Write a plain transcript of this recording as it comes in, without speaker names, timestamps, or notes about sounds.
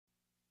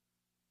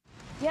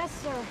Yes,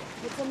 sir.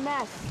 It's a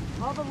mess.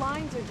 All the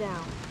lines are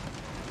down.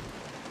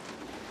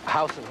 A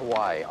house in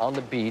Hawaii, on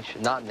the beach,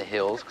 not in the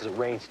hills, because it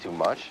rains too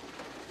much.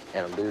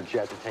 And a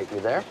Learjet to take me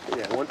there.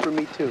 Yeah, one for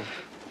me, too.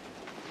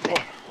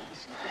 Damn.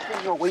 This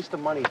is a waste of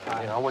money,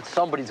 Ty. You know what?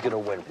 Somebody's gonna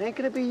win. It ain't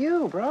gonna be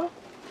you, bro.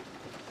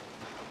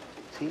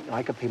 See,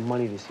 I could pay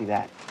money to see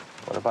that.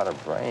 What about her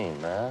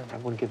brain, man? I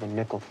wouldn't give a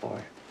nickel for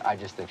it. I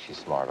just think she's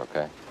smart,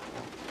 okay?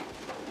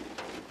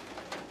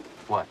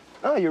 What?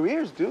 Oh, your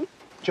ears, dude.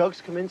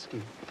 Jugs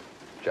Kaminsky.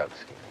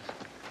 Jugs.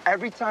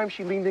 Every time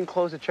she leaned in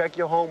close to check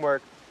your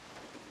homework,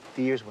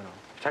 the ears went on.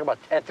 You're talking about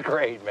 10th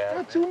grade, man.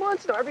 Yeah, 2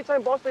 months now. Every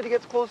time boss lady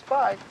gets close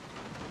by,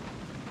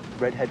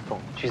 red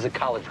headphones. She's a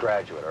college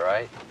graduate, all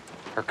right?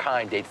 Her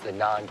kind dates the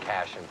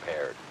non-cash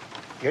impaired.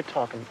 You're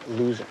talking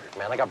loser.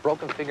 Man, I got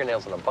broken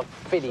fingernails and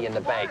 $1.50 in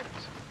the bank.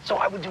 So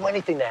I would do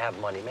anything to have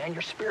money, man.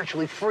 You're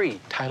spiritually free.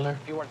 Tyler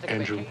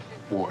Andrew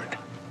Ward,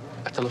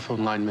 a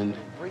telephone lineman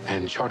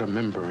and charter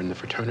member in the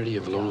fraternity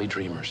of Lonely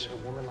Dreamers.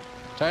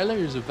 Tyler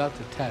is about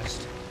to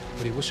test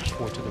what he wishes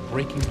for to the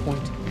breaking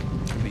point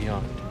and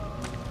beyond.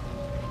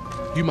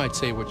 You might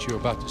say what you're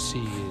about to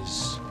see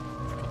is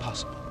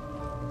impossible.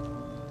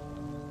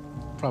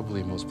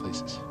 Probably in most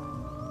places.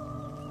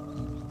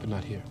 But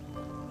not here,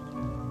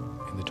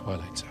 in the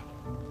Twilight Zone.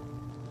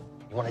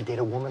 You want to date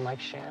a woman like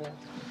Shannon?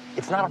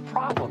 It's not a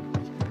problem.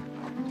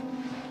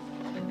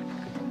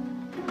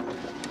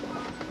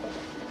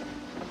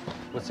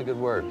 What's a good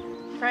word?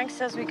 Frank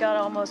says we got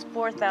almost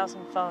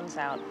 4,000 phones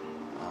out.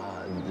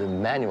 The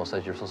manual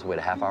says you're supposed to wait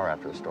a half hour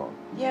after a storm.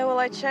 Yeah, well,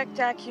 I checked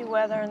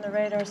AccuWeather, and the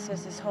radar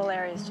says this whole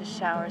area is just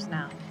showers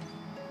now.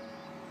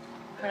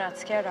 We're not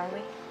scared, are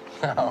we?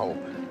 No.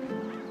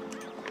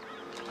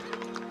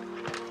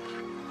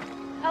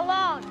 How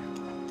long?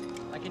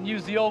 I can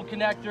use the old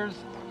connectors.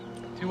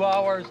 2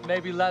 hours,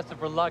 maybe less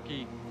if we're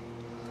lucky.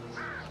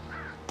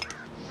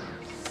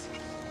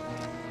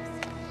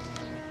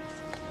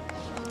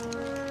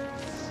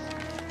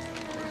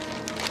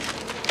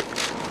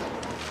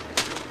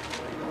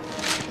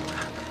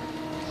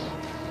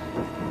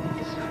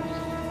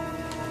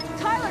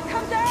 Tyler,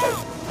 come down!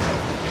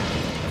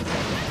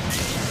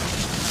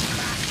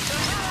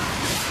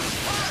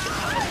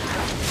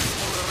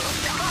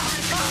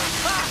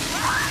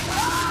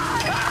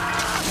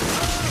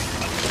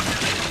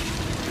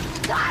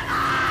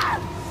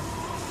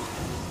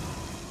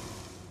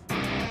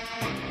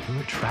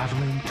 You're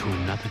traveling to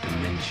another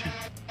dimension.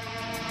 A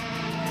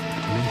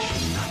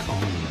dimension not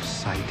only of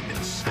sight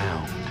and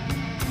sound,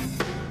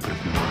 but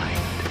of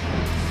mind.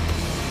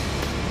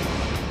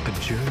 A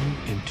journey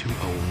into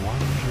a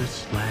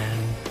wondrous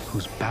land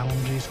whose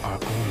boundaries are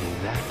only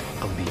that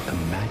of the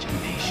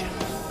imagination.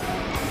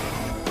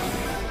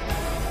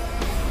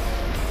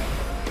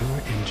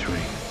 You're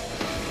entering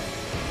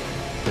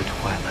the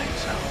Twilight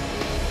Zone.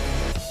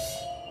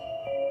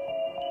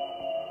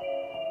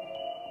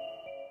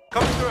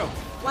 Coming through.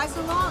 Why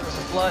so long?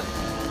 Blood.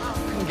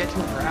 Couldn't get to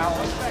it for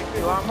hours.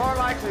 You are more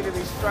likely to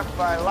be struck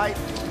by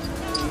lightning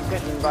than be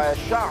bitten by a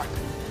shark.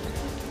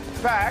 In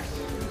fact,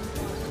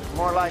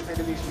 more likely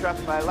to be struck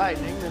by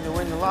lightning than to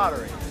win the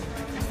lottery.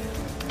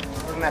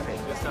 Wouldn't that be?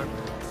 Yes, sir.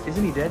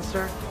 Isn't he dead,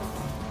 sir?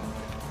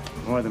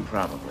 More than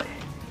probably.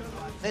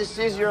 This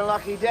is your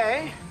lucky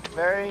day.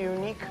 Very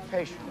unique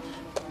patient.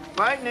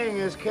 Lightning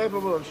is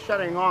capable of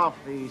shutting off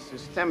the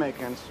systemic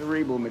and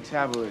cerebral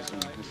metabolism,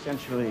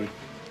 essentially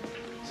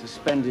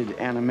suspended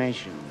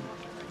animation.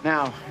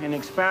 Now, in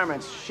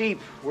experiments, sheep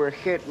were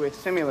hit with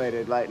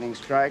simulated lightning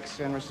strikes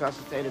and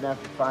resuscitated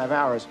after 5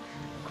 hours.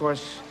 Of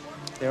course,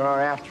 there are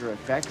after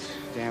effects,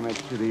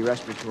 damage to the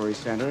respiratory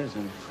centers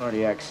and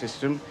cardiac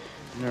system,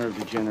 nerve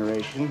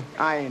degeneration,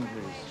 eye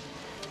injuries,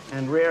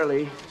 and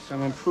rarely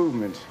some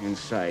improvement in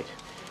sight.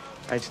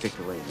 I'd stick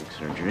to LASIK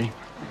surgery.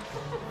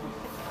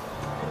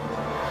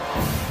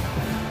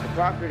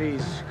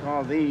 Hippocrates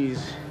called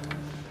these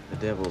the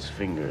devil's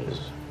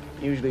fingers.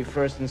 Usually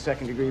first and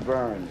second degree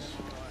burns.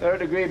 Third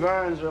degree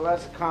burns are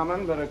less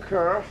common, but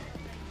occur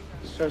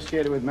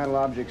associated with metal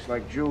objects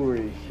like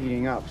jewelry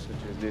heating up, such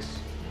as this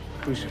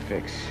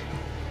crucifix.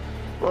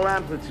 Full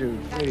amplitude,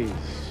 please.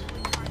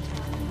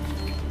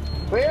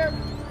 Clear?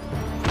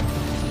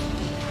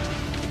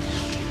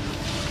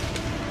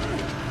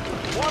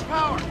 More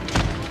power.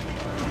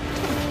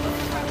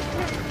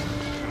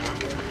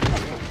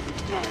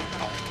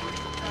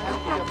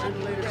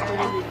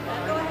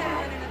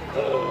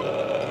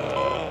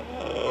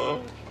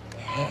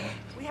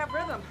 We have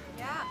rhythm.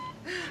 Yeah.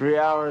 3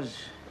 hours,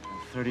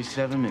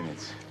 37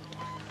 minutes.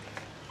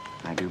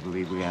 I do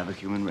believe we have a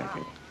human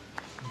record.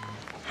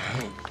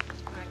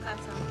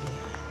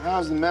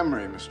 How's the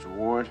memory, Mr.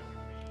 Ward?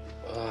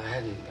 I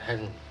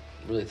hadn't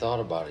really thought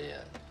about it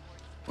yet.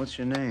 What's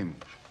your name?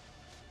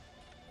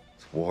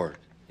 It's Ward.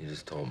 You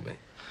just told me.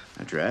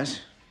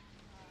 Address?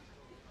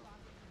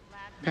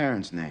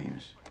 Parents'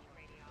 names.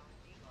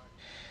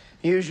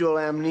 Usual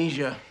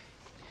amnesia.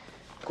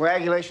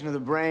 Coagulation of the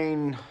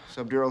brain,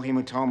 subdural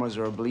hematomas,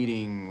 or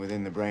bleeding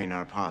within the brain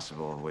are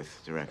possible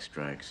with direct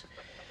strikes.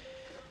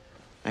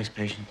 Next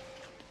patient.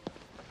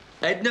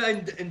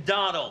 And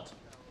Donald.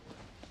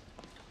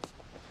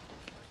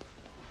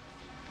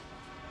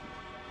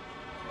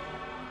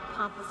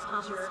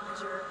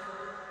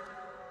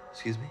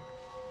 Excuse me?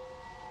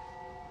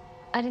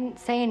 I didn't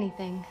say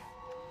anything.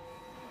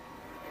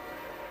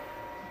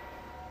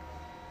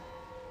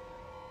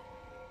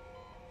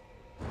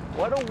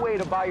 What a way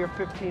to buy your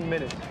 15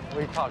 minutes. What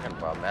are you talking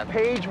about, man?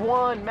 Page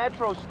 1,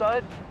 Metro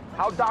stud.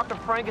 How Dr.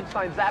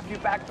 Frankenstein zapped you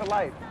back to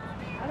life.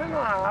 I don't know,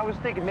 I was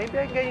thinking maybe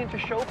I can get you into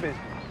show business.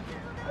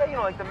 Yeah, you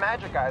know, like the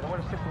magic guy, the one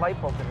with 6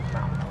 light bulbs in his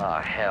mouth.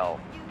 Oh, hell.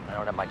 I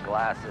don't have my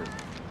glasses.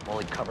 I'm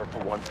only covered for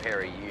 1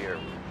 pair a year.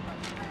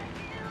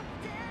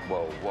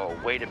 Whoa,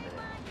 wait a minute.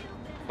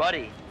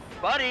 Buddy!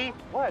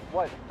 What?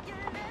 I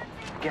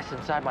guess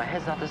inside my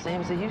head's not the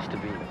same as it used to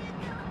be.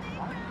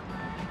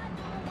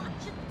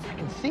 I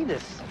can see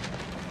this.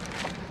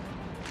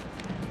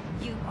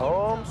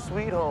 Home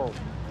sweet home.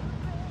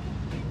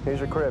 Here's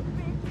your crib.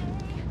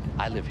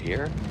 I live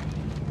here?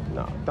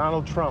 No,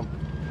 Donald Trump.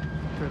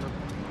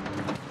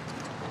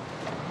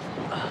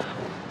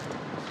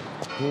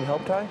 You need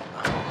help, Ty?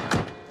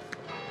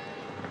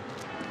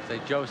 Say,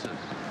 Joseph,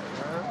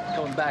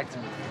 coming back to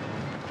me.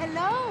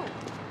 Hello,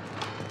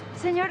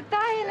 Senor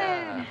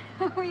Tyler.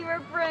 We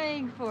were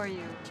praying for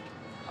you.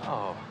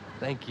 Oh,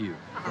 thank you.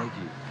 Thank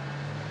you.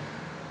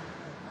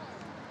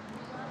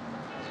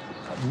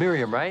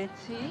 Miriam, right?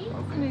 Sí,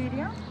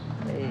 Miriam.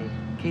 Hey,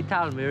 ¿qué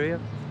tal,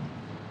 Miriam?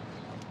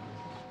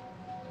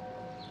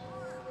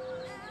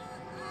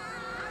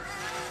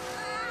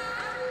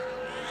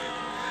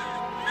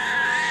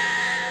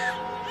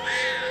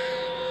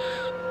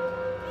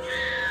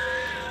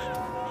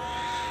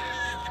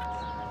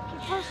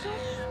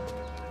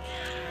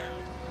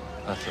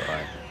 That's all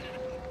right.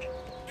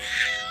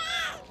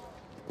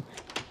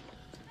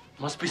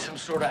 Must be some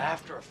sort of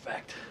after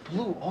effect.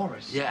 Blue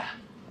auras. Yeah.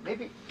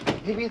 Maybe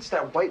it's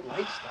that white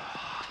light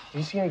stuff.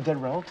 You see any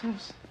dead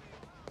relatives?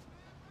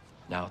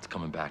 Now it's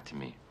coming back to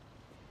me.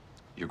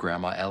 Your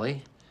grandma,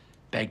 Ellie,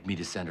 begged me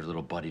to send her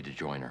little buddy to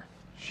join her.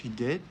 She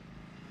did?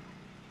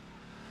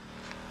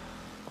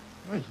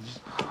 Wait,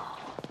 just...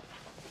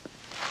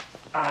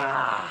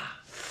 Ah!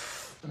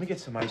 Let me get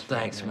some ice.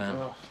 Thanks, man.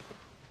 Oh.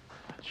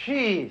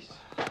 Jeez.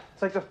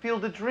 It's like the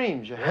field of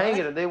dreams. You hang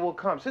it and they will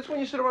come. Since when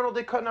you sit around all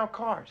day cutting out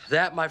cars?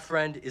 That, my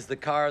friend, is the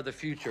car of the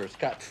future. It's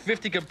got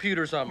 50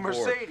 computers on board.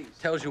 Mercedes.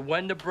 Tells you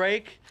when to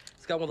brake.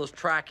 It's got one of those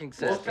tracking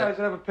systems. Most guys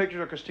that have a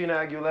picture of Christina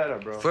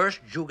Aguilera, bro.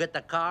 First, you get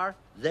the car,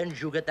 then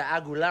you get the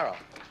Aguilera.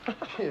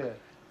 Yeah.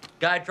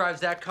 Guy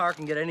drives that car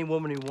can get any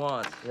woman he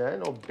wants. Yeah, I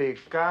know, big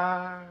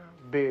car,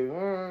 big...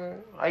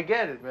 I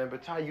get it, man,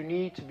 but Ty, you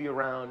need to be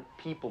around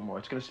people more.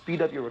 It's gonna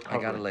speed up your recovery.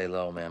 I gotta lay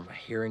low, man. My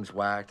hearing's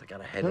whacked. I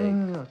got a headache.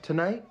 No.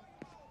 Tonight,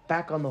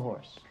 back on the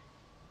horse.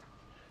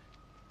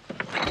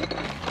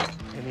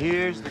 And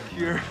here's the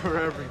cure for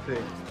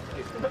everything.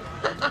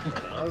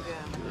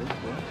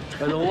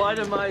 And why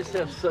do mice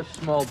have such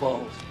small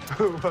balls?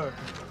 What?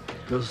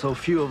 Because so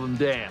few of them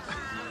dance.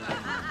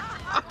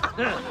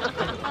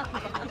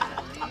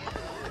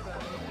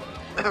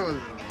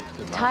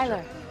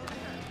 Tyler,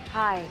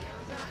 hi.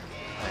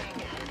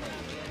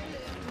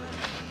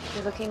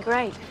 You're looking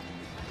great.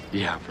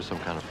 Yeah, for some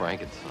kind of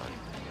Frankenstein.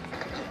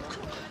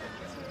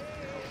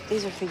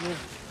 These are for you.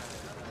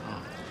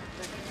 Oh.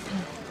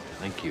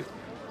 Thank you.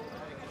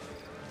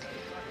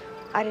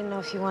 I didn't know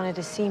if you wanted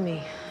to see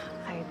me.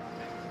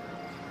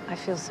 I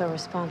feel so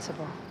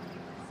responsible.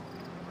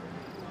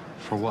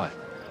 For what?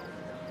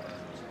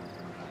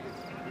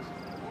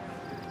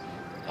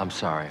 I'm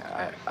sorry.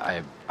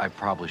 I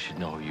probably should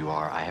know who you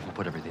are. I haven't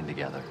put everything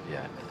together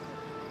yet.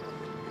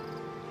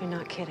 You're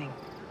not kidding.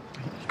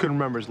 You couldn't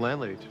remember his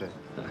landlady today.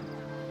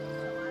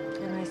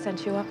 And I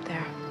sent you up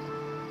there.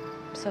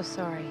 I'm so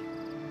sorry.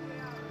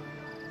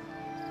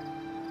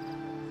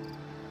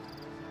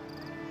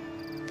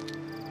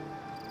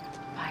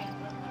 Bye.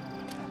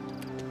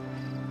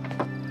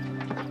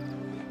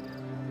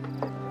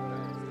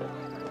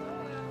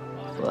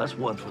 Well, that's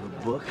one for the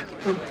book.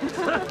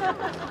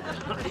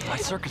 My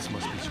circuits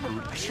must be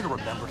screwed. I should have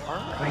remembered her.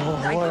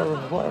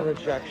 Oh, what a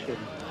rejection.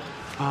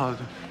 Oh,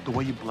 the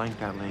way you blanked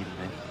that lady,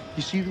 man.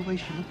 You see the way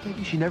she looked at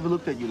you? She never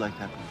looked at you like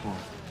that before.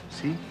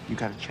 See? You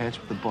got a chance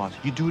with the boss.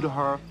 You do to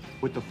her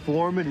what the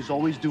foreman is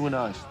always doing to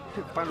us.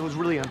 Find out who's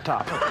really on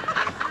top. Get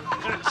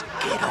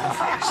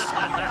over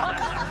yourself.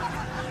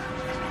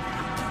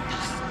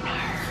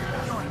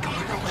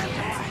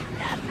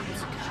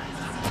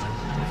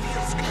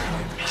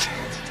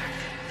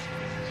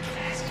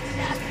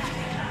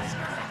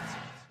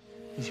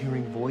 He's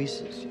hearing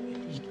voices.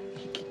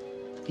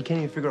 He can't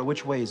even figure out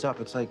which way is up.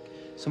 It's like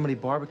somebody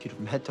barbecued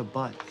from head to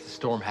butt. The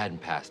storm hadn't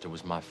passed. It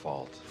was my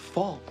fault.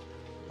 Fault?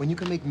 When you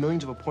can make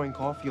millions of a pouring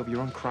coffee over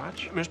your own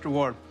crotch? Mr.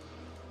 Ward,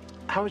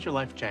 how has your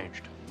life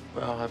changed?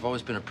 Well, I've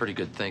always been a pretty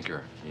good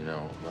thinker, you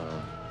know,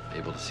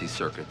 able to see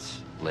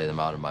circuits, lay them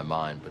out in my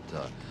mind, but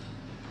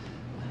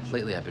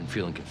lately I've been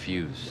feeling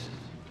confused.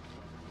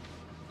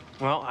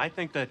 Well, I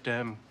think that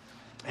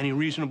any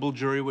reasonable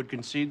jury would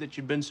concede that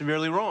you've been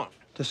severely wronged.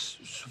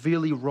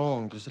 Severely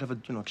wrong. Does it have a,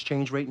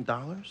 exchange rate in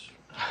dollars?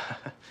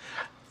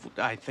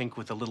 I think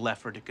with a little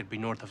effort, it could be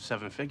north of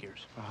 7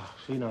 figures. Oh,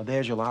 so,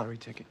 there's your lottery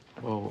ticket.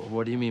 Well,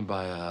 what do you mean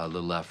by a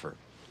little effort?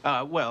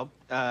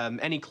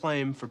 Any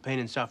claim for pain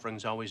and suffering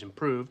is always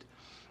improved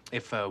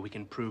if we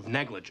can prove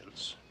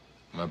negligence.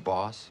 My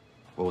boss?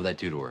 What would that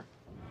do to her?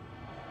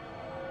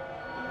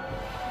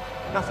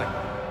 Nothing.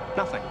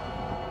 Nothing.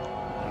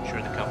 I'm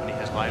sure the company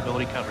has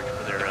liability coverage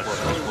for their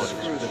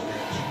Screw the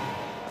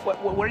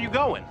bitch. Where are you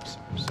going?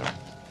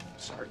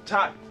 Sorry.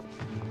 Todd.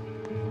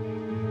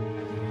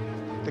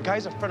 The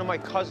guy's a friend of my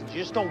cousin. You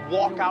just don't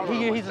walk out on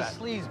him He's a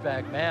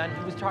sleazebag, man.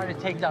 He was trying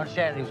to take down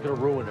Shannon. He was going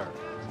to ruin her.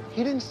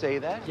 He didn't say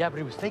that. Yeah, but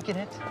he was thinking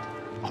it.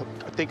 Oh,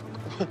 I think...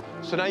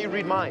 So now you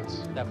read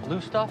minds. That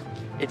blue stuff,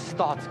 it's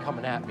thoughts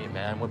coming at me,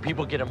 man, when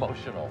people get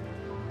emotional.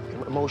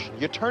 Emotion.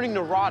 You're turning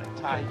neurotic,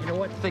 Todd. You know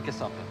what? Think of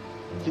something.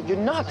 You're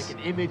nuts. Like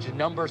an image, a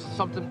number,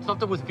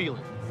 something with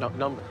feeling. No,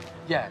 number.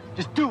 Yeah,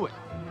 just do it.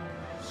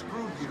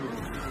 Screw you.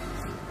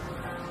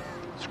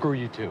 Screw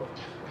you, too.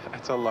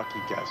 That's a lucky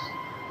guess.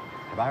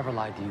 Have I ever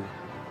lied to you?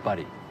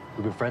 Buddy,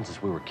 we've been friends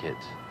since we were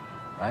kids,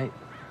 right?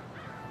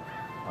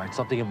 All right,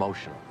 something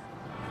emotional.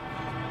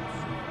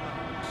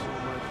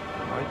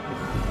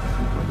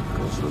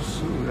 Go so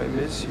soon. I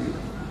miss you.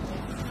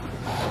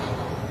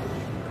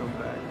 Come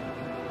back.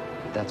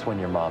 That's when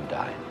your mom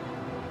died.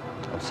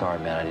 I'm sorry,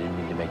 man. I didn't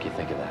mean to make you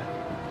think of that.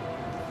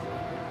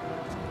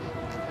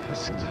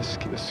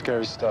 That's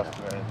scary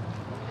stuff, man.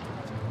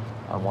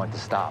 I want to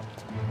stop.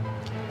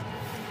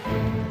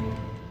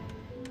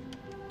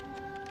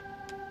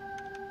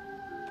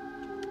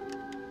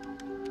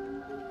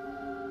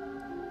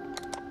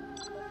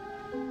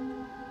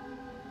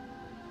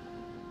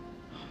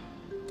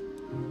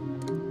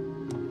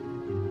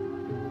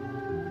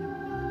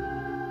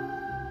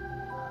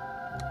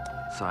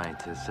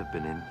 Scientists have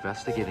been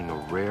investigating a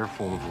rare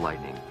form of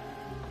lightning.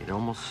 It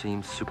almost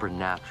seems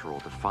supernatural,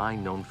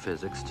 defying known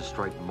physics to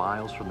strike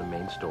miles from the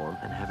main storm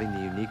and having the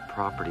unique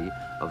property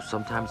of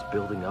sometimes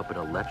building up an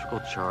electrical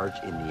charge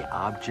in the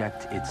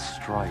object it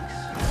strikes.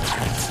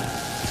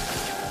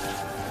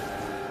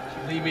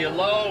 Leave me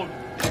alone!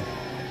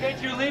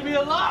 Can't you leave me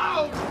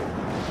alone?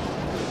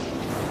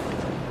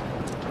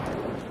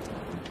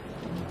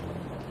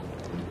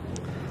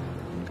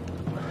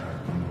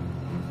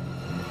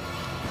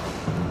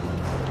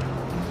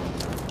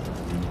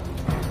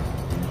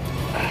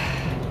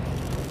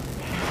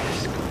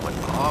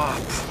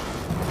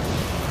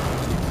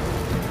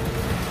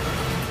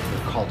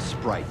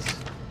 Sprites.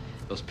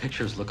 Those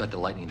pictures look like the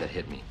lightning that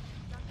hit me.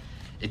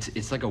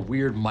 It's like a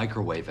weird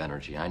microwave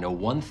energy. I know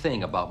one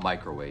thing about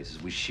microwaves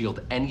is we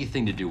shield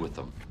anything to do with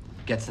them.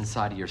 It gets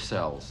inside of your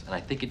cells, and I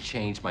think it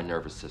changed my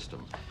nervous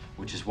system,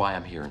 which is why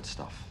I'm hearing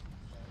stuff.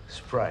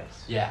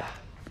 Sprites? Yeah.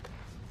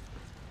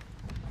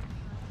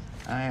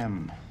 I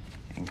am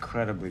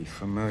incredibly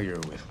familiar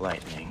with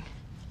lightning,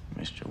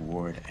 Mr.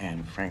 Ward,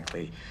 and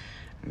frankly,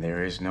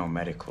 there is no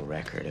medical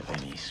record of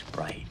any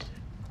sprite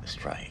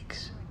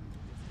strikes.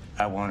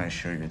 I want to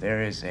assure you,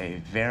 there is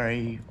a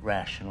very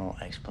rational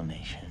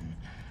explanation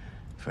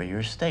for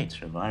your state.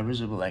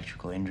 Survivors of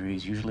electrical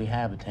injuries usually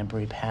have a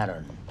temporary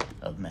pattern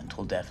of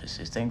mental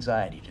deficits,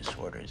 anxiety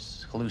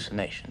disorders,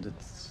 hallucinations.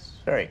 It's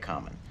very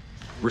common.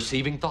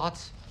 Receiving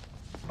thoughts?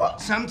 Well,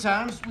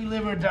 sometimes we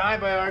live or die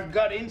by our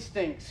gut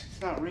instincts.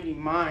 It's not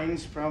reading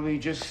minds, probably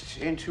just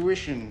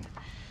intuition.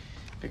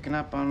 Picking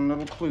up on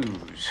little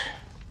clues.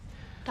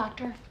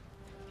 Doctor,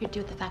 you're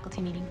due at the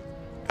faculty meeting.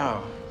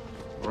 Oh,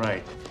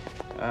 right.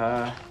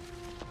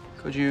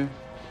 Could you,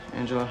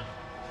 Angela?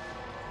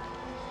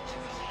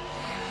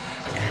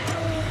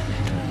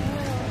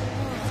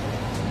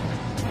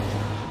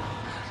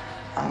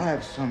 I'll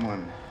have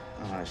someone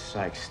on our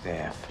psych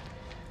staff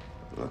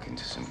look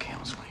into some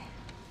counseling.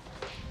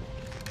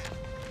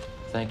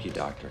 Thank you,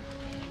 Doctor.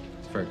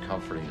 It's very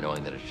comforting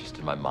knowing that it's just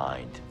in my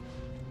mind.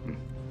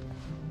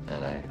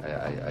 And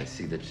I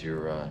see that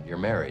you're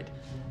married.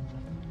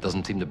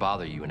 Doesn't seem to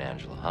bother you and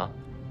Angela, huh?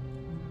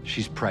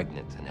 She's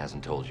pregnant and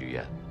hasn't told you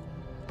yet.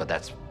 But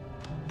that's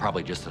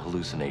probably just a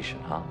hallucination,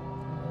 huh?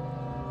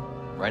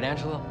 Right,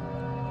 Angela?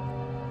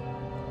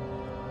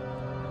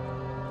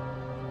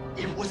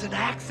 It was an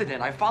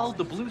accident. I followed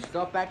the blue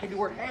stuff back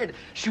into her head.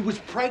 She was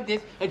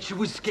pregnant and she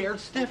was scared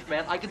stiff,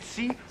 man. I could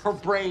see her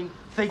brain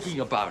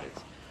thinking about it.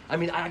 I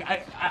mean,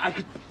 I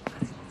could...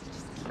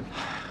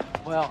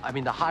 Well, I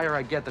mean, the higher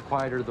I get, the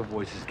quieter the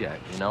voices get,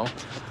 you know?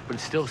 But it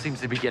still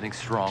seems to be getting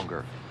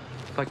stronger.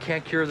 If I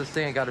can't cure this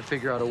thing, I gotta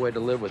figure out a way to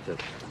live with it.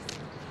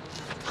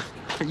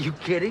 Are you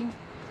kidding?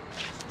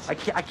 I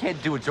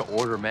can't do it to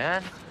order,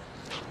 man.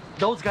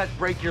 Those guys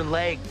break your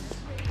legs,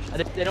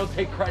 and they don't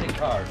take credit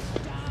cards.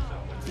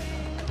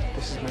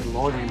 This is my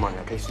laundry money,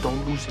 okay? So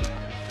don't lose it.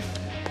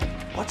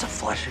 What's a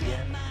flush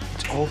again?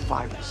 It's all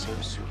 5 of the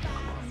same suit.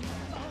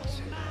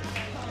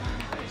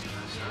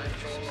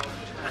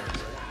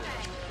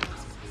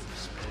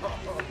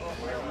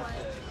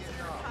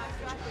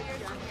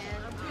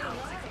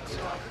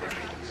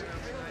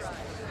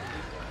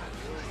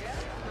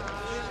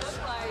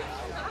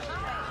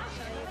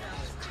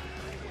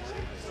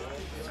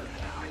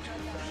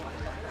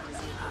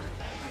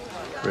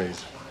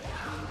 Raise.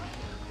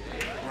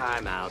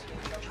 I'm out.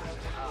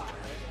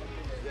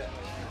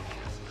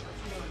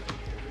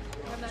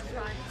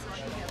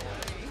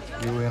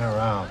 You in or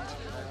out?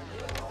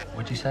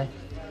 What'd you say?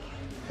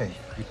 Hey,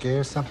 you gay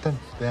or something?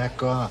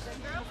 Back off.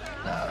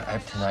 I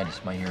have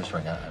tinnitus. My ears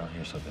right now, I don't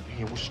hear so good.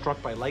 He was struck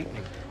by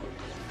lightning.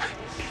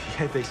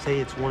 Yeah, they say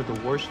it's one of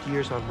the worst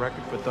years on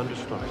record for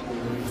thunderstorms.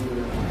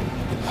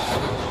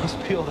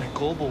 Must be all that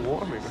global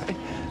warming, right?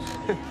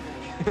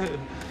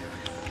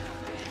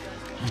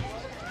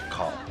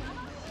 Call.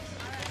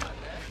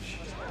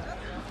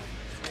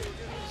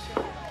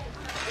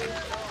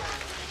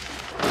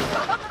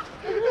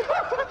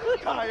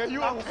 Ty, are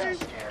you okay?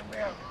 So scared,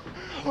 man.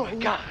 Oh my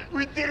God.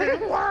 We did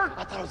it. It worked.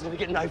 I thought I was gonna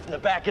get knifed in the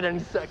back at any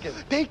second.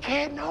 They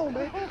can't know,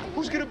 man.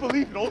 Who's gonna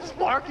believe it? Old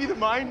Sparky, the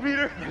mind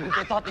reader?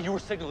 They thought that you were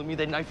signaling me,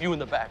 they'd knife you in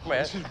the back,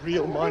 man. This is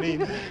real money.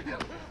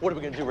 What are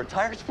we gonna do?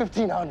 Retire? It's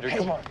 1,500. Hey,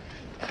 Come on.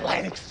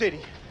 Atlantic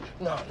City.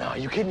 No,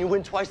 you kidding? You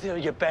win twice, then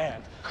you get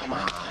banned. Come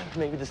on.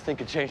 Maybe this thing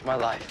could change my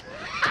life.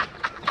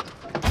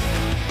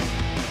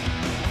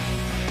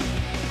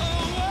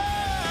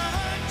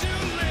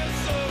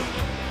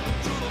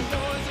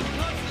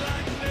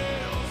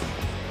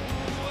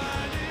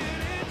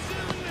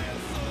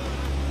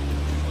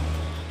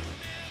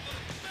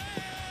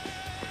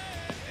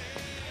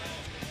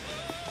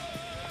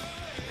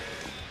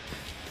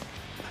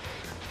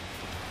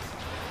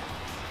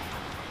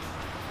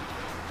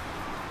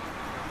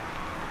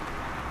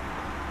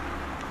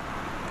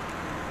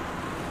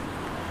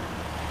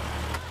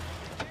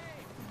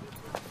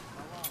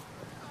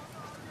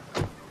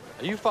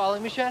 Are you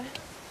following me, Shed?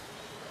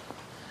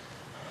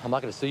 I'm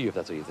not gonna sue you if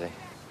that's what you think.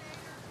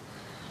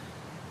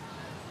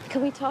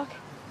 Can we talk?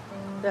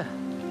 Yeah.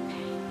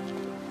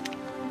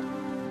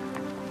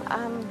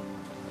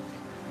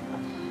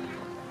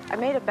 I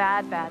made a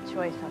bad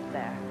choice up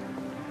there.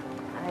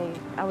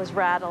 I was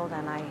rattled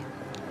and I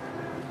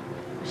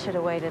should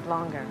have waited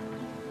longer.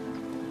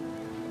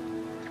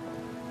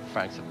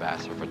 Frank's a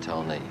bastard for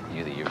telling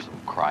you that you're some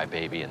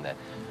crybaby and that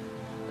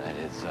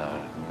his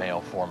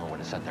male foreman would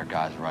have sent their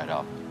guys right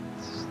up.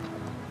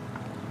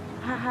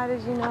 How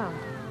did you know?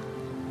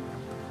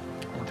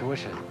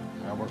 Intuition.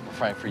 I worked for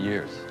Frank for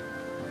years.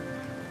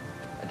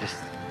 I just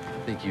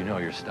think you know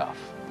your stuff,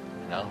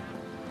 you know?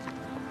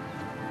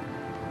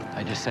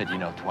 I just said you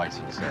know twice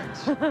in a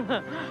sentence.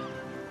 Can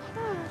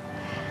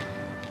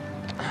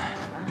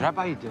I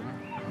buy you dinner?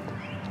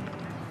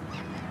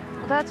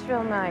 Well, that's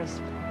real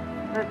nice.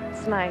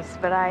 That's nice,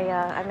 but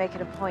I make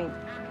it a point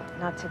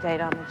not to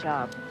date on the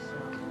job. So.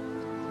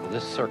 Well,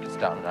 this circuit's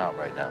down and out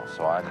right now,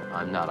 so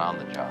I'm not on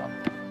the job.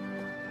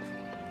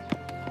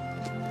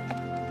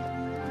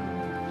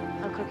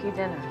 I'll cook you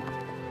dinner.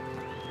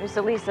 It's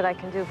the least that I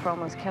can do for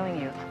almost killing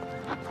you.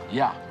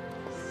 Yeah.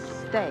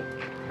 Steak,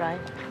 right?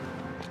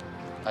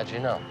 How'd you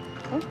know?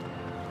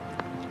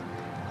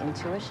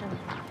 Intuition.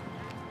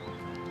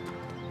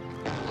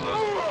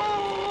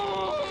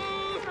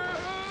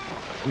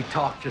 We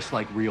talk just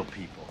like real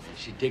people.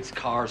 She digs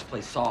cars,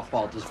 plays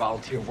softball, does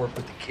volunteer work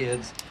with the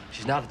kids.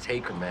 She's not a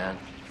taker, man.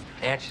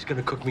 And she's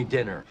gonna cook me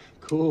dinner.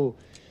 Cool.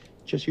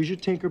 Just use your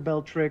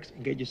Tinkerbell tricks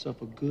and get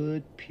yourself a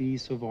good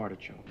piece of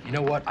artichoke. You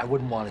know what? I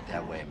wouldn't want it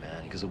that way,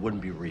 man, because it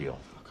wouldn't be real.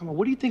 Oh, come on,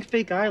 what do you think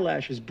fake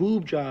eyelashes,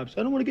 boob jobs?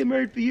 I don't want to get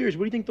married for years.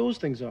 What do you think those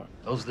things are?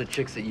 Those are the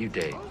chicks that you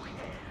date.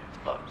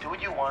 Look, do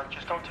what you want.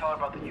 Just don't tell her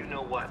about the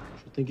you-know-what.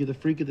 She'll think you're the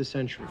freak of the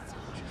century.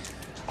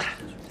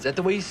 Is that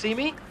the way you see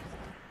me?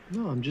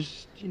 No, I'm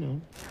just,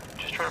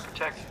 just trying to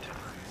protect you,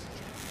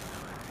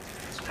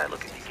 Ty. Ty,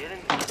 look, if you get in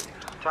there.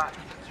 Ty.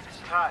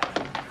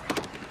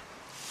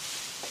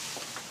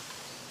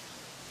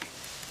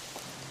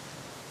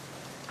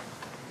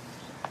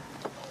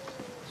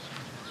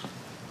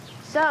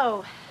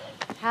 So,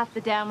 half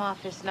the damn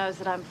office knows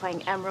that I'm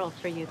playing Emerald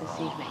for you this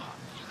evening.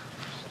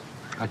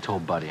 I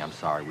told Buddy I'm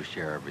sorry. We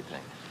share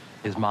everything.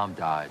 His mom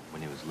died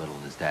when he was little,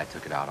 and his dad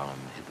took it out on him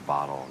and hit the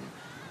bottle, and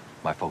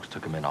my folks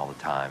took him in all the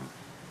time.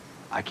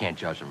 I can't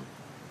judge him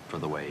for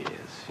the way he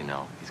is, you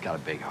know? He's got a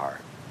big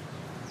heart.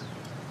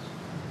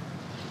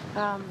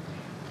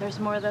 There's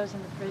more of those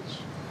in the fridge.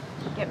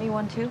 Get me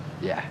one, too?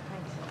 Yeah.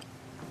 Thanks.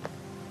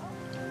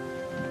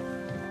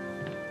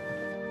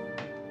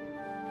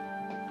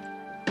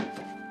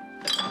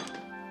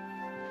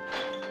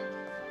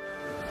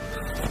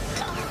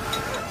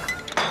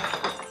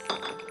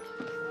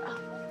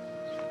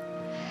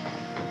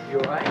 You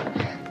all right?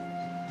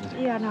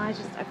 Yeah, no, I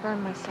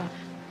burned myself.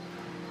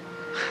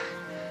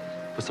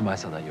 Put some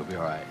ice on that, you'll be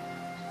all right.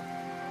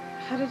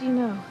 How did you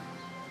know?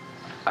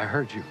 I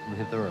heard you when you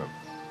hit the room.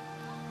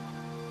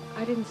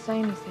 I didn't say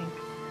anything.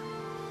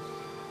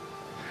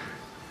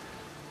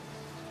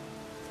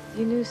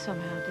 You knew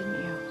somehow,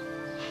 didn't you?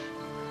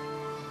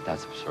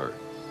 That's absurd.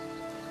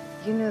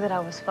 You knew that I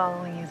was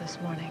following you this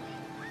morning.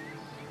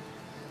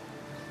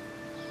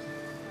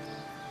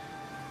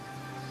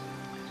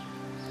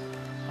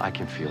 I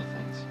can feel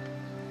things.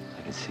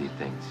 I can see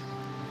things.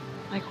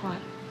 Like what?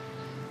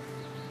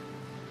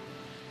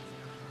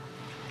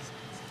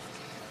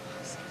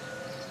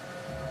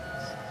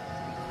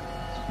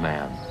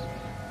 Man.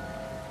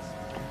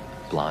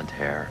 Blonde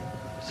hair.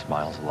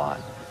 Smiles a lot.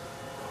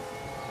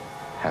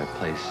 Had a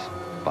place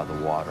by the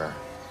water.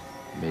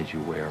 Made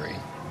you wary,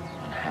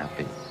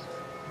 unhappy.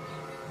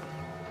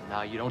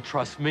 Now you don't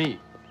trust me.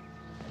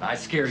 And I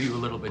scare you a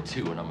little bit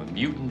too, and I'm a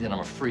mutant and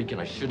I'm a freak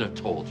and I should have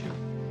told you.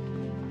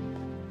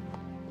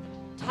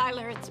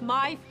 Tyler, it's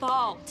my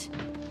fault.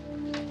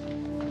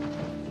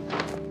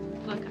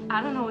 Look,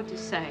 I don't know what to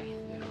say.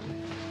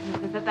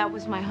 That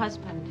was my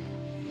husband.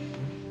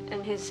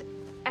 And his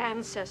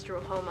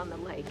ancestral home on the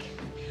lake.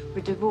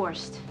 We're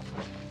divorced.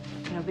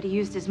 You know, but he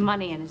used his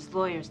money and his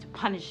lawyers to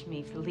punish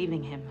me for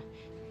leaving him.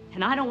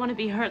 And I don't want to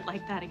be hurt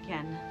like that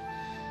again.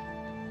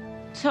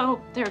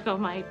 So there go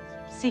my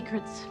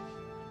secrets.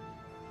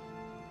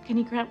 Can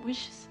he grant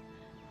wishes?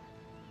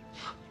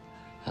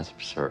 That's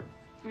absurd.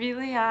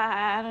 Really?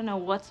 I don't know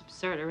what's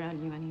absurd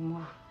around you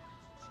anymore.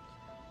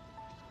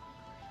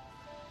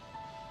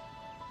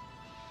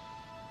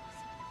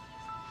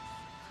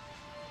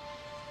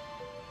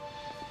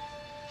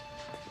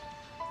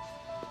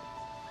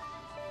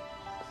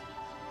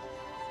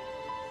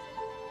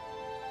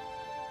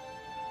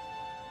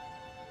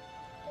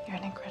 You're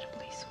an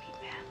incredibly sweet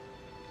man.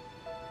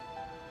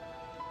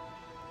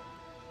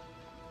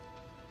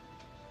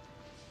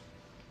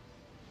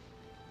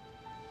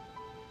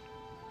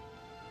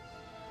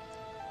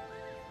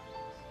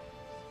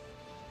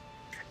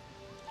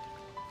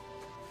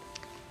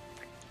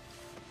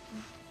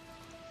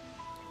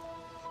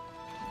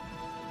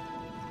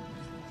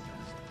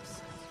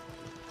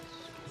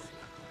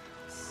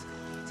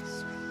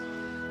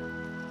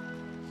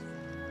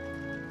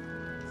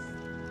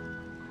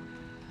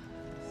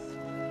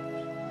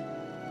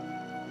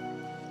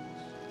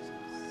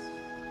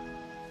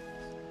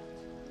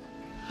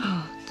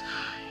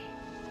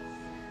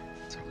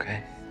 It's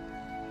okay.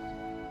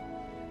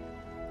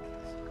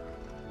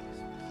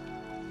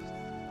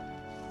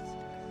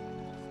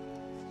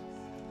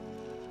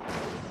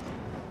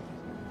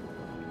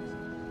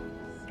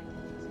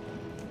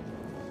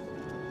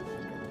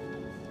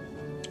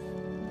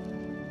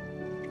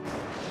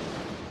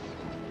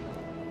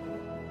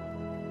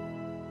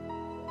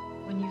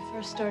 When you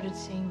first started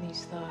seeing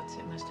these thoughts,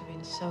 it must have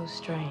been so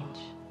strange.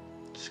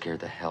 It scared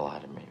the hell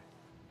out of me.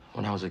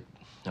 When I was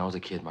a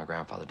kid, my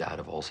grandfather died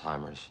of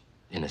Alzheimer's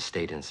in a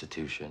state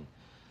institution.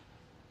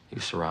 He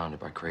was surrounded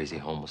by crazy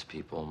homeless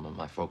people.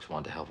 My folks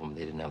wanted to help him, but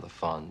they didn't have the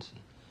funds.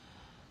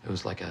 It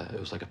was like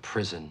a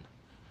prison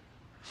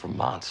for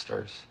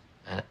monsters.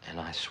 And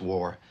I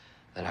swore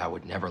that I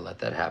would never let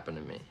that happen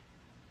to me.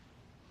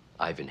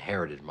 I've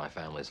inherited my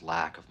family's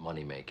lack of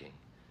money making,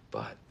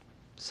 but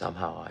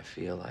somehow I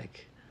feel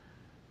like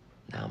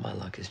now my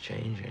luck is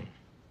changing.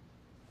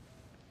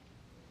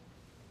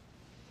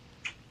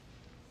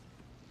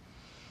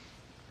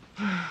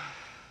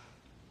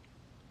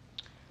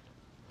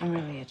 I'm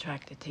really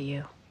attracted to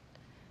you.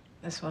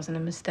 This wasn't a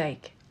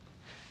mistake.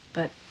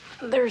 But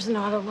there's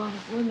not a lot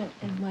of women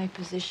in my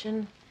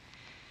position.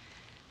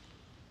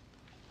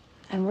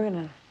 And we're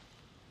gonna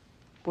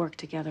work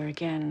together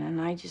again,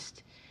 and I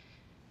just...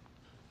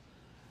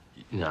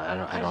 No, I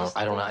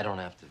don't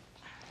have to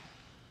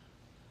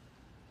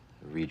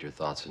read your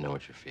thoughts and know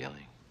what you're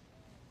feeling.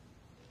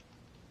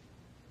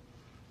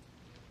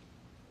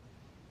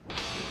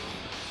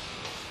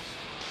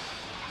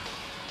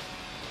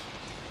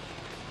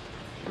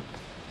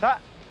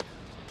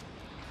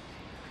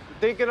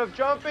 Thinking of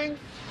jumping?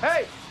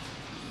 Hey!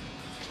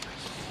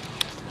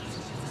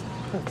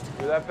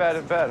 You're that bad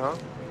in bed, huh?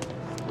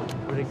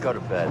 We didn't go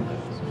to bed.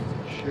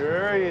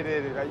 Sure you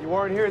did it. You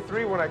weren't here at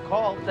 3 when I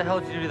called. What the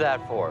hell did you do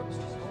that for?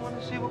 I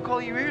wanted to see what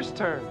color your ears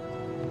turn.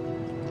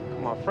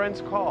 My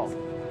friend's call.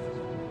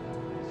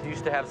 You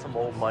used to have some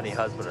old money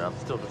husband, and I'm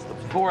still just a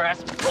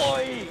poor-ass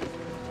employee.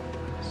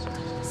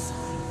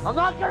 I'm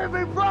not gonna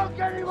be broke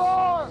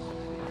anymore!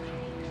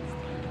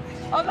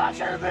 I'm not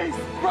gonna be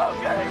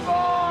broke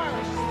anymore!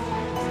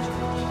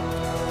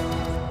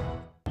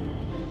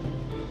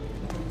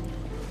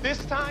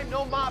 This time,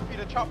 no mafia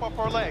to chop off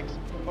our legs.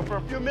 But for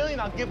a few million,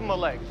 I'll give them a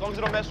leg, as long as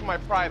they don't mess with my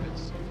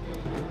privates.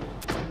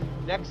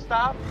 Next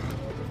stop,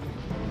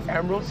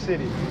 Emerald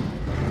City.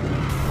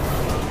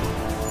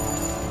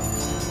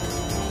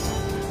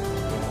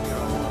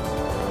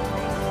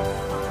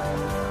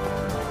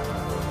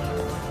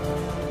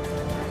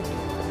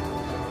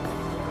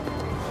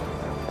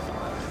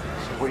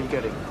 Where are you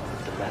getting?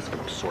 The mask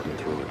I'm sorting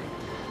through it.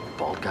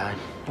 Bald guy?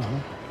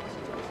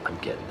 I'm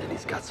getting that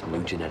he's got some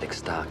new genetic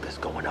stock that's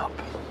going up.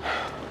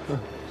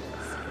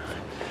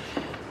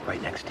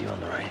 Right next to you on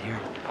the right here.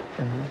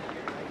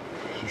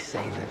 He's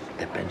saying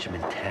that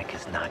Benjamin Tech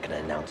is not going to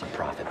announce a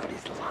profit, but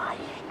he's lying.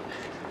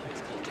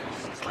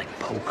 It's like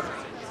poker.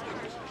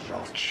 They're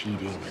all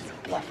cheating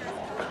and bluffing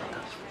all around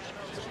us.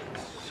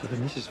 So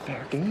then this is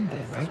fair game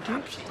then, right, Jim?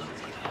 Absolutely.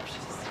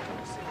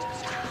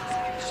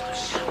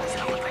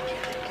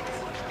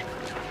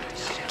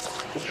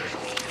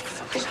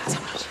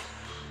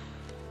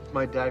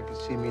 My dad could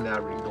see me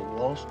now reading the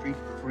Wall Street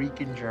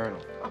freaking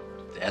Journal.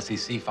 The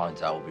SEC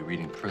finds out we'll be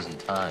reading Prison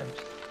Times.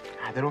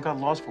 They don't got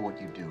laws for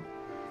what you do.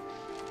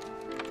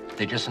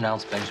 They just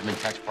announced Benjamin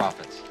Tech's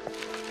profits.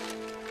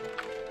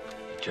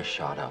 It just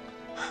shot up.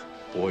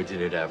 Boy,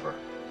 did it ever.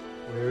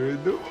 Where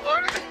in the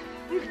water?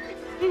 You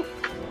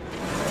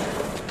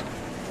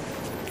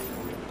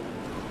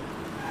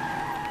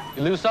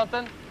lose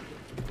something?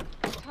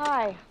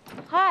 Hi.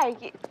 Hi.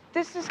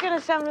 This is gonna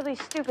sound really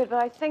stupid,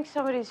 but I think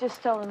somebody's just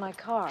stolen my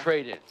car.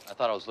 Trade it. I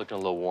thought I was looking a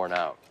little worn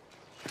out.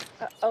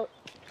 Oh,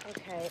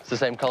 okay. It's the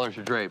same color as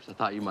your drapes. I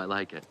thought you might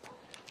like it.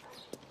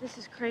 This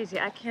is crazy.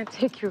 I can't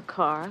take your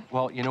car.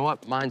 Well, you know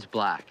what? Mine's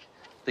black.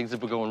 Things have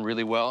been going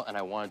really well, and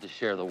I wanted to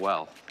share the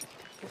wealth.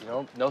 You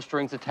know, no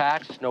strings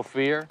attached, no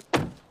fear.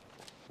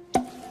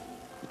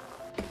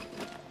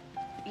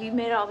 You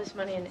made all this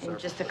money in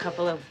just a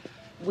couple of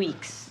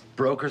weeks.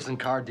 Brokers and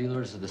car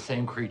dealers are the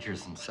same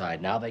creatures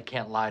inside. Now they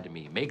can't lie to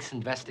me. Makes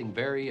investing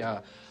very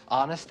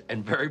honest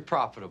and very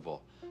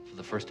profitable. For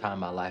the first time in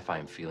my life, I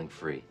am feeling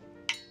free.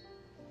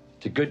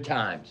 To good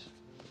times.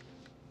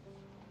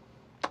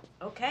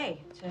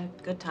 Okay, to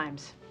good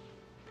times.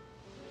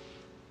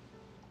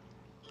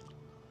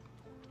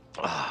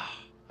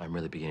 I'm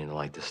really beginning to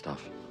like this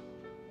stuff.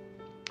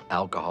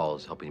 Alcohol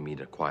is helping me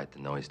to quiet the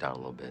noise down a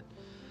little bit.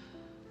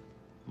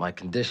 My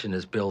condition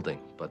is building,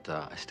 but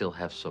I still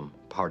have some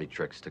party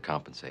tricks to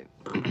compensate.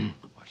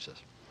 Watch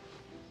this.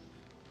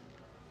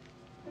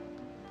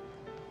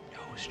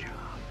 Nose job.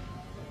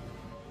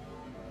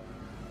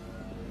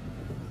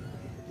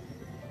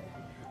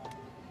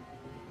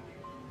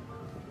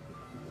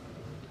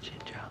 Chin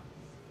job.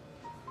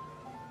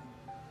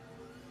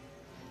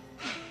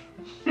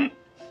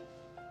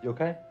 You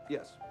okay?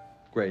 Yes.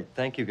 Great.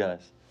 Thank you,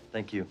 guys.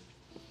 Thank you.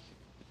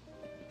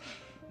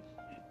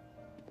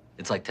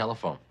 It's like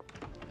telephone.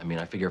 I mean,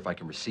 I figure if I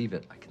can receive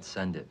it, I can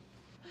send it.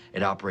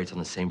 It operates on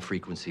the same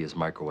frequency as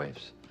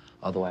microwaves.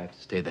 Although I have to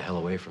stay the hell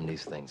away from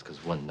these things,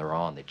 because when they're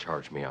on, they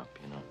charge me up,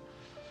 you know?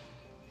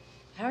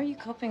 How are you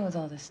coping with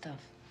all this stuff?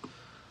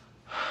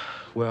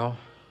 Well,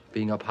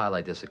 being up high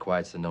like this, it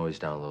quiets the noise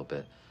down a little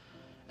bit.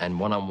 And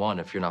one-on-one,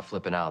 if you're not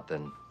flipping out,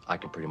 then I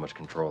can pretty much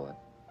control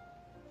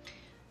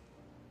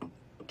it.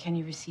 Can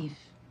you receive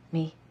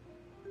me?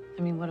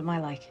 I mean, what am I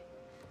like?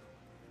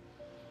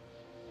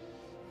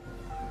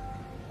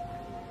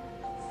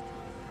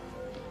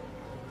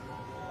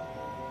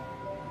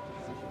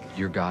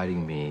 You're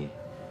guiding me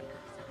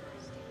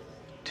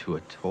to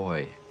a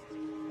toy,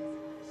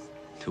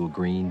 to a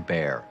green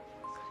bear.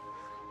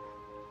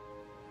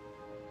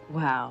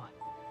 Wow.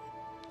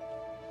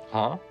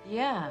 Huh?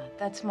 Yeah,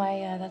 that's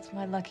my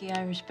lucky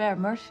Irish bear,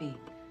 Murphy.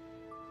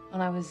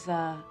 When I was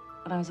a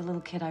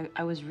little kid,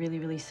 I was really,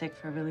 really sick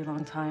for a really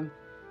long time.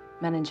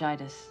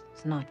 Meningitis.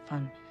 It's not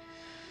fun.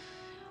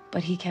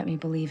 But he kept me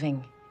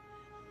believing.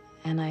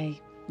 And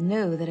I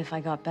knew that if I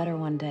got better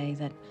one day,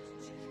 that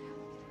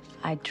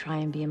I'd try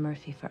and be a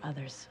Murphy for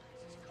others.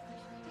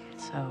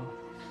 So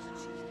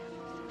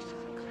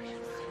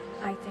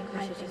I think we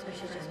should just be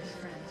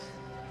friends.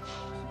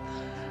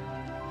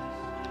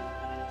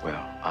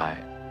 Well,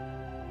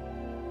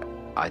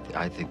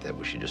 I think that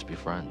we should just be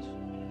friends,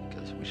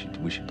 because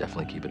we should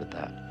definitely keep it at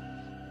that.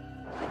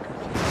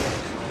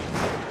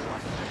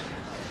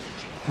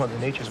 Mother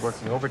Nature's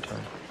working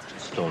overtime.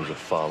 Storms are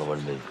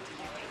following me.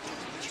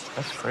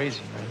 That's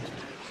crazy, man.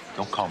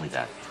 Don't call me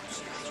that.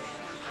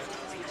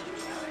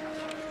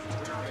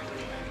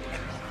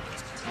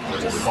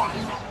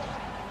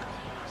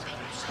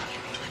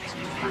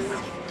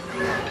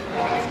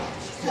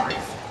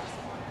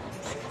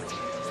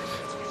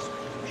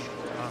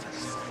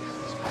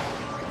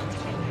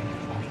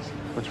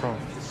 What's wrong?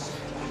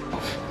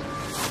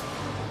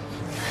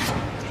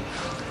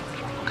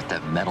 Look at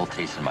that metal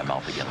taste in my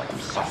mouth again, like I'm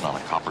sucking on a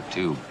copper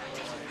tube.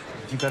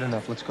 You got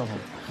enough. Let's go home.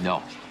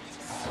 No.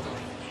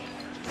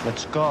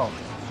 Let's go.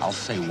 I'll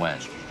say when.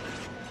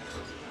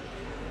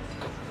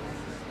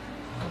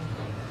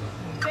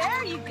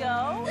 There you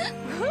go.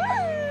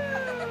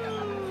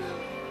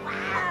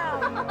 Wow,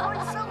 you're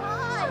going so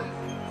high.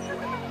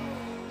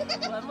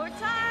 One more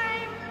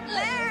time.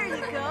 There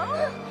you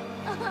go.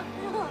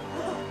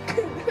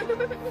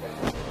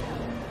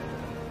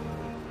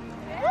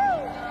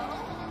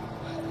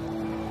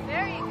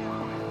 There you go.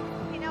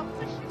 Okay, now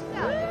push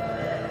yourself.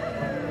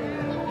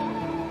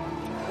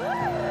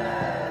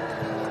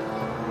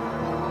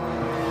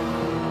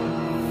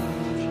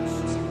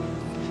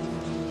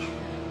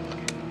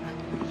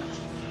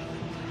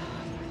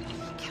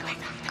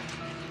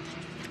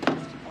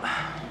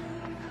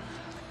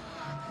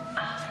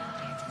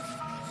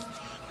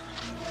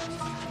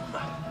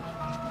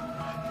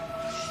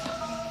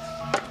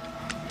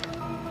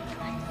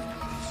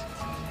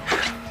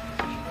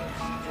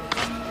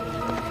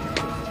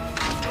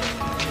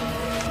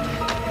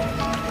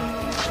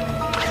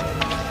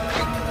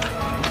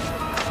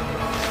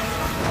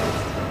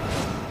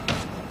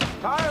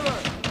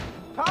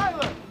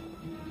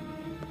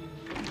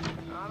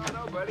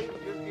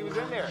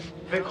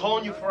 Been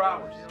calling you for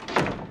hours.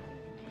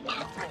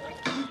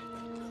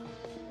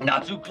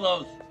 Not too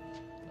close.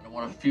 I don't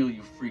want to feel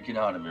you freaking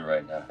out at me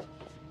right now.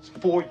 It's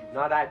for you,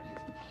 not at you.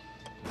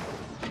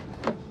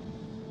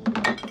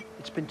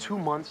 It's been 2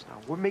 months now.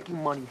 We're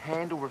making money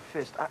hand over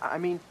fist. I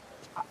mean,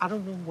 I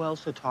don't know who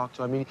else to talk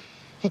to. I mean,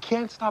 he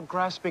can't stop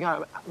grasping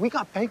out. We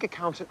got bank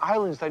accounts in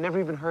islands that I never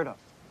even heard of.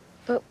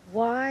 But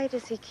why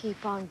does he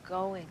keep on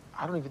going?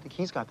 I don't even think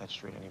he's got that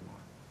straight anymore.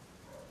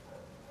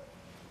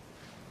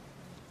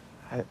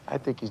 I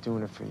think he's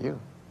doing it for you.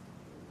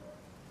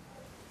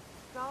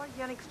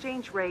 Dollar-yen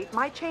exchange rate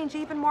might change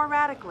even more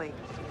radically.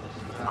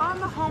 On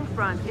the home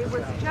front, it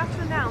was just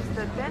announced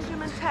that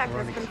Benjamin Tech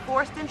has been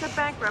forced into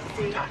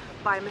bankruptcy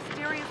by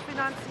mysterious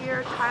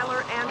financier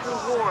Tyler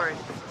Andrew Ward.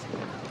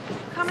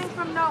 Coming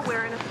from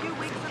nowhere in a few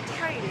weeks of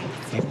trading,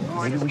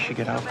 Maybe we should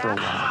get out for a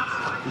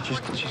while. It's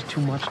just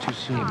too much too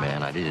soon. Hey,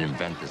 man, I didn't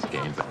invent this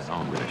game, but now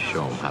I'm going to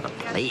show him how to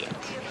play it.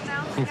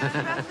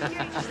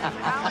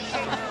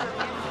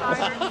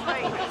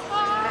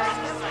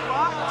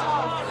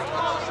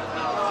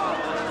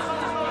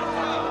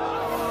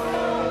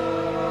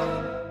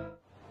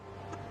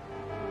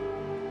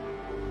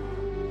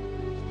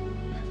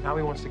 Now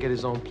he wants to get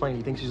his own plane.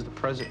 He thinks he's the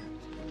president.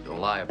 Don't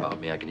lie about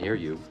me. I can hear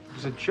you. It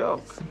was a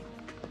joke.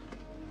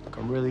 Look,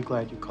 I'm really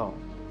glad you called.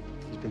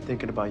 He's been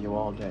thinking about you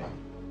all day.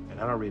 And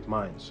I don't read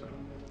minds, so.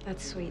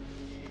 That's sweet.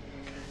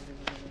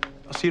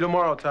 I'll see you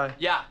tomorrow, Ty.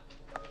 Yeah.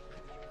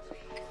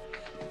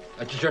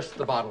 Just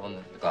the bottle and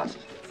the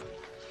glasses.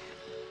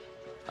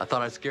 I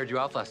thought I scared you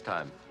out last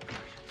time.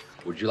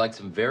 Would you like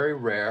some very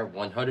rare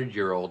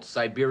 100-year-old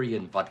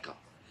Siberian vodka?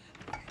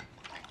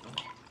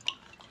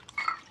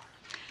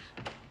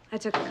 I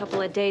took a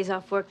couple of days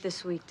off work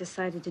this week,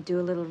 decided to do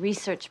a little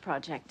research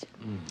project.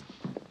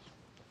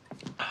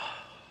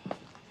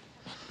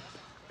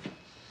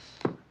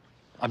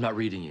 I'm not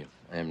reading you.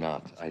 I am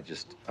not.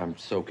 I'm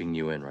soaking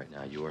you in right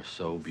now. You are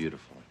so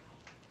beautiful.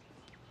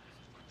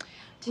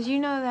 Did you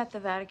know that the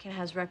Vatican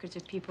has records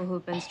of people who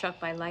have been struck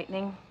by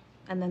lightning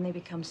and then they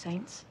become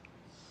saints?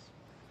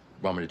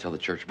 Want me to tell the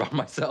church about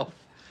myself?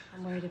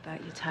 I'm worried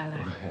about you, Tyler.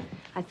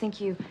 I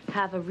think you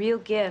have a real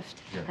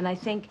gift, and I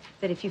think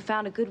that if you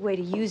found a good way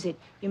to use it,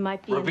 you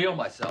might be... Reveal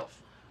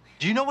myself.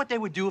 Do you know what they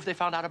would do if they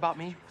found out about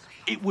me?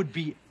 It would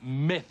be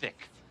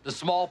mythic. The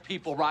small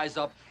people rise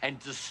up and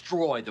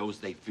destroy those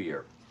they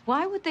fear.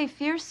 Why would they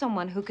fear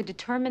someone who could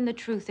determine the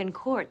truth in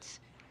courts?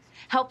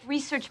 Help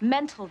research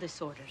mental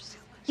disorders.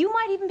 You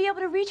might even be able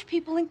to reach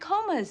people in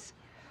comas.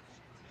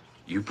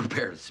 You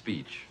prepared a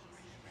speech.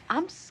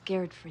 I'm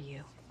scared for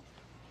you.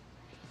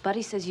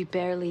 Buddy says you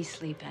barely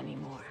sleep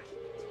anymore.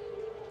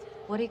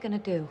 What are you gonna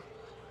do?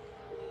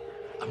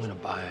 I'm gonna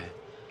buy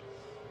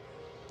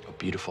a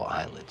beautiful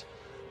island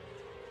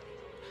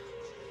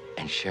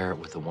and share it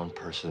with the one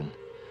person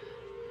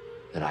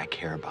that I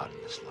care about in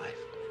this life.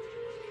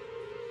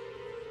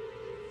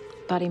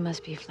 Buddy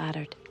must be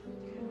flattered.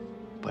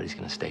 Buddy's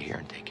gonna stay here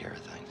and take care of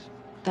things.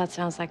 That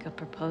sounds like a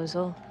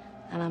proposal,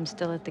 and I'm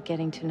still at the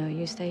getting to know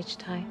you stage,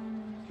 Ty.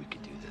 We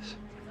could do this.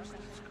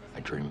 I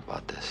dream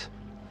about this.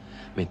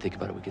 I mean, think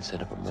about it. We could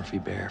set up a Murphy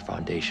Bear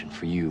Foundation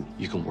for you.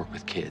 You can work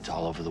with kids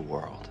all over the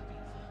world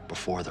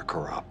before they're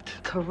corrupt.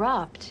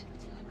 Corrupt?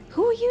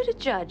 Who are you to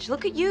judge?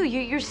 Look at you.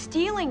 You're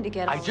stealing to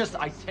get all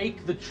I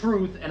take the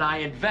truth and I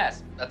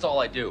invest. That's all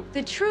I do.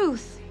 The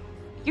truth?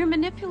 You're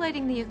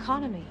manipulating the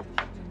economy.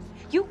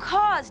 You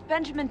caused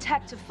Benjamin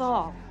Tech to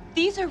fall.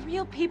 These are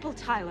real people,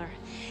 Tyler.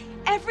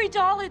 Every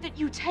dollar that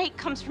you take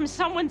comes from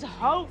someone's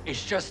hope.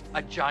 It's just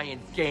a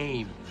giant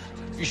game.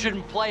 You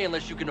shouldn't play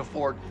unless you can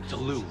afford to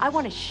lose. I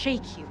want to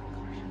shake you.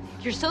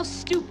 You're so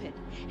stupid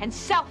and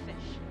selfish.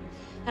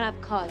 And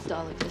I've caused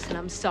all of this, and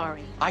I'm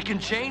sorry. I can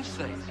change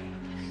things.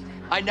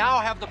 I now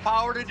have the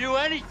power to do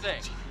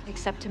anything.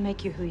 Except to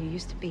make you who you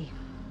used to be.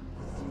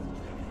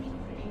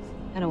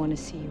 I don't want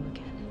to see you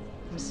again.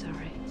 I'm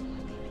sorry.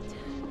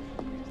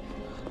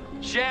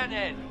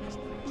 Shannon!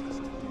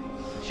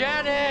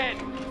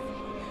 Shannon!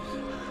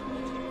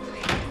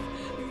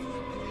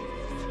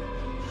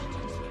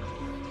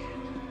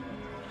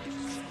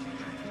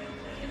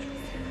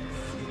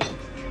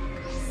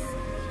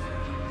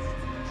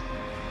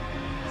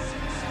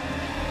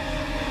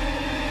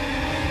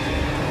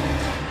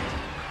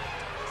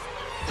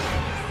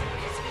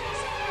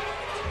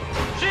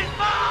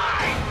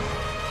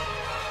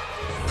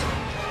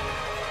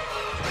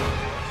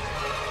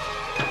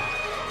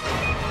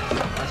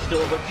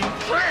 Still have a few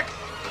tricks!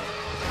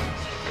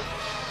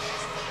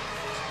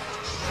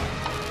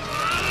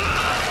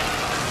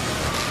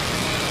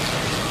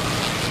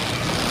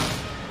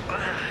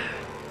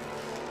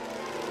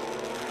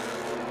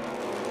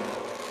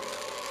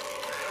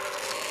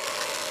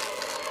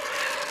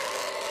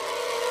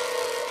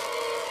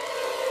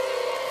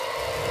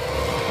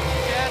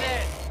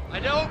 Janet, I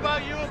know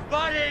about you and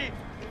Buddy!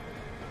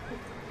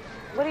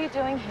 What are you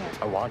doing here?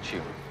 I want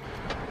you.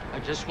 I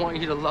just want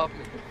you to love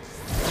me.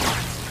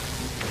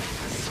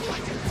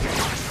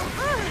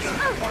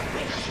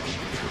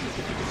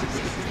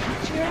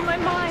 You're in my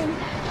mind.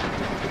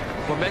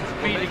 We're meant to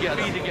be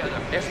together.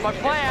 It's my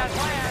plan.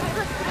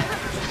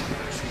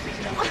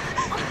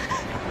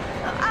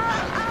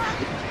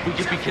 We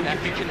can be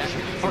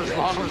connected for as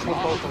long as we're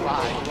both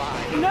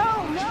alive.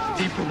 No.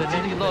 Deeper than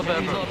any love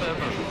ever.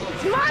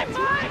 My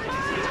mind.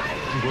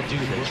 We'll do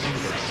this.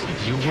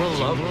 You will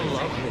love me.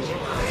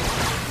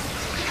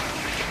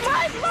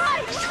 My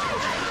life.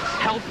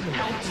 Help me.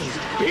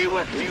 Be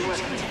with me.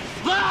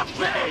 Love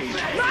me.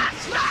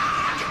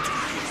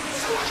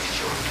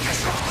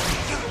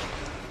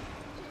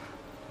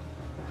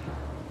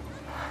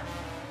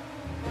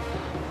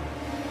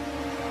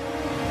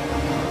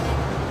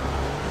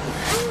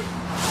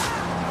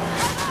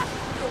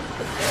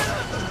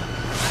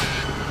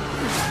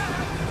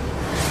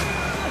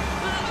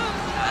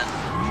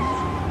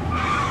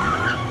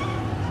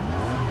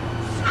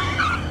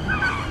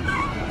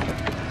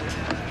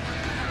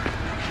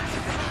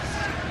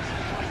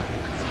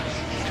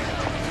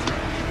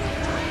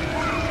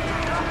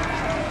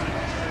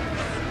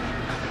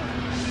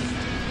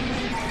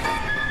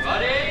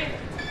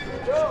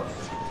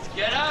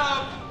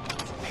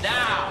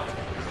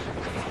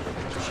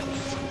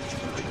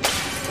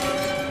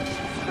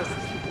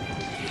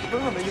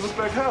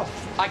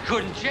 I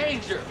couldn't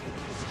change her.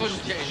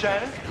 Couldn't change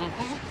Shannon? her.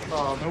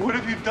 Oh, man, what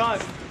have you done?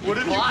 What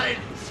have you plotted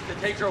to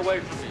take her away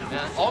from me,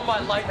 man. All my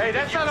life. Hey,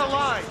 that's not a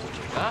lie.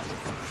 Huh?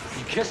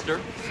 You kissed her,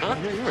 huh?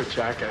 Yeah, you're a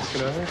jackass,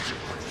 you know that?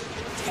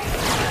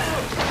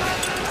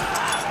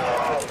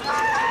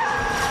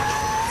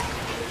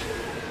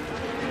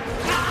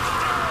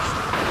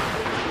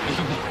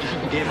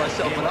 Gave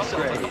myself an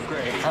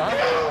upgrade. Huh?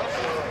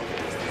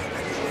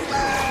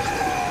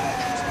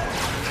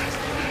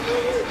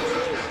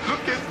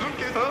 Look at,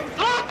 huh?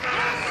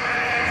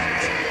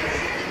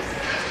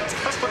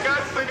 For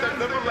God's sake, I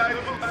never lied.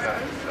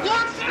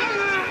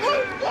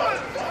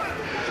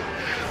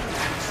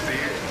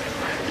 See?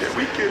 Yeah,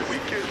 we can.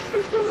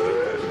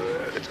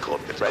 It's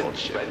called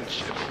friendship.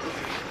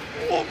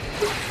 Oh.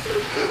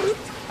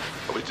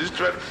 I was just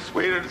trying to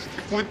persuade her to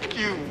stick with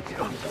you.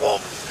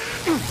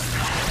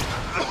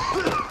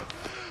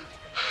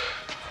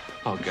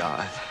 Oh,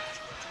 God.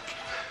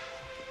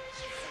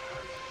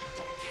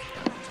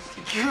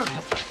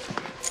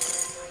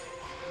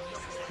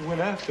 You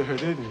went after her,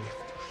 didn't you?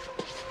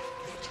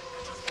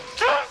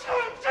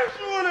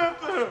 You went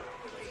after her.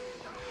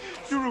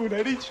 You ruined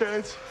any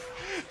chance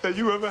that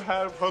you ever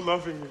had of her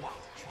loving you.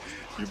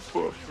 You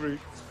poor freak.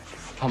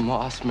 I'm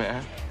lost,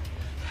 man.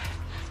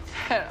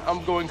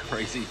 I'm going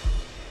crazy.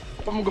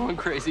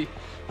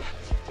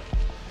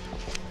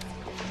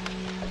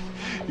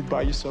 You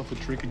buy yourself a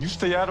drink and you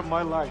stay out of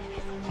my life.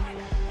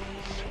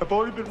 I've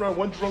already been around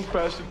one drunk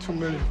bastard too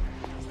many.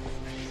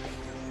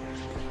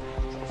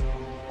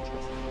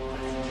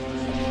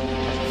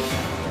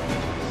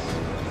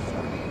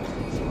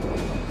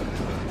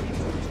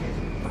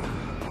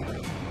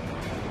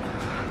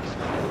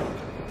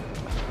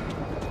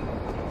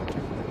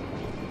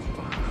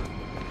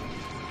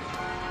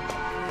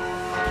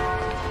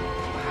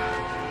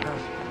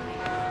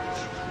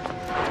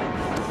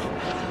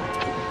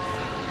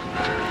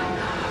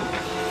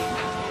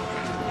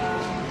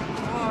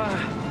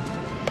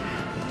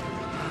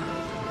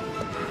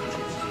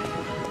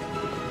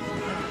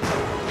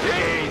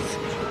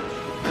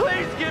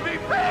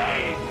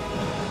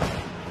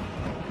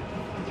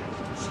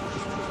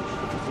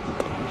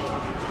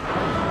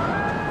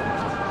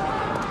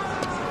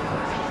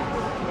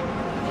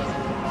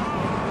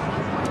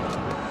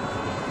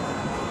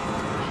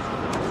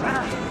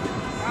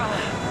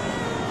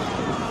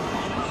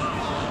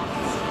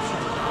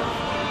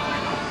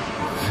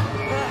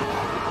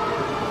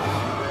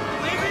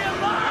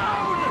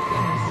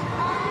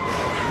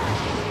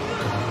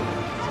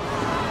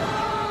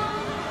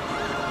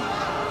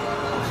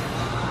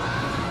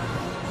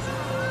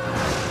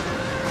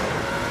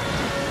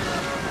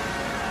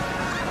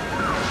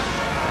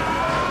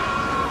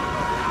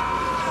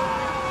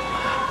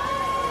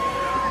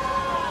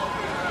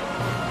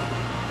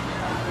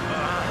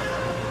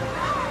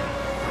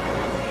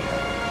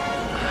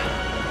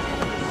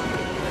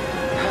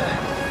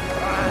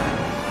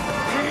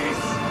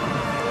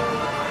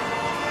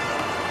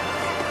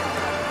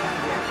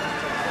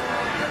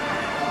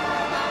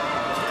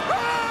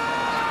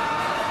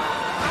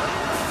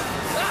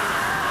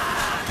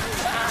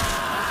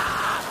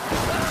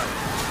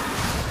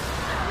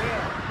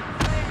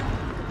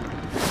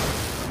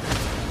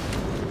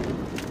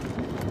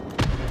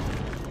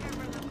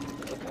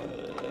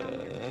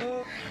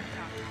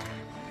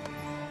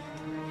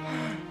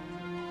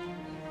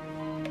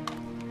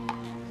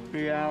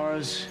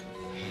 Hours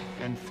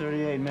and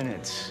 38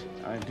 minutes.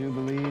 I do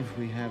believe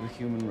we have a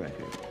human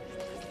record.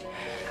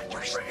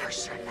 Where's your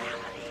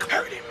personality?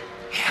 Hurt him.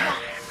 Yeah.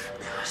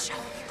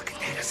 Look at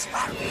that.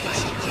 Slap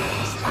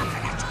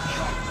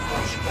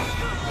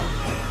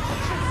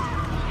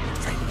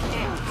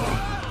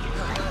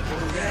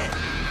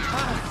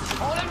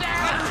Hold him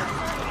down!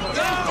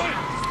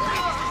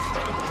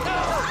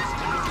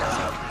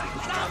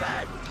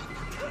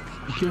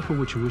 Be careful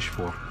what you wish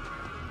for.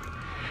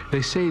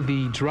 They say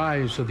the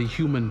drives of the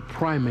human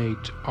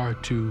primate are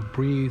to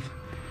breathe,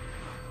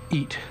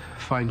 eat,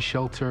 find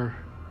shelter,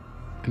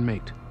 and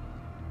mate.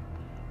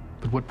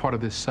 But what part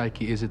of this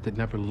psyche is it that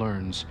never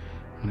learns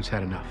when it's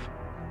had enough?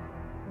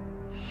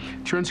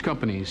 Insurance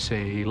companies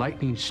say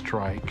lightning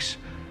strikes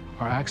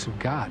are acts of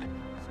God.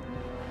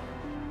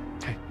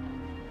 Hey,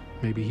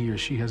 maybe he or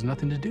she has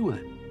nothing to do with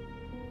it.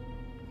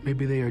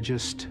 Maybe they are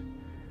just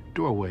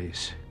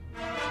doorways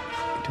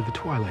into the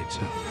Twilight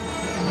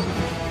Zone.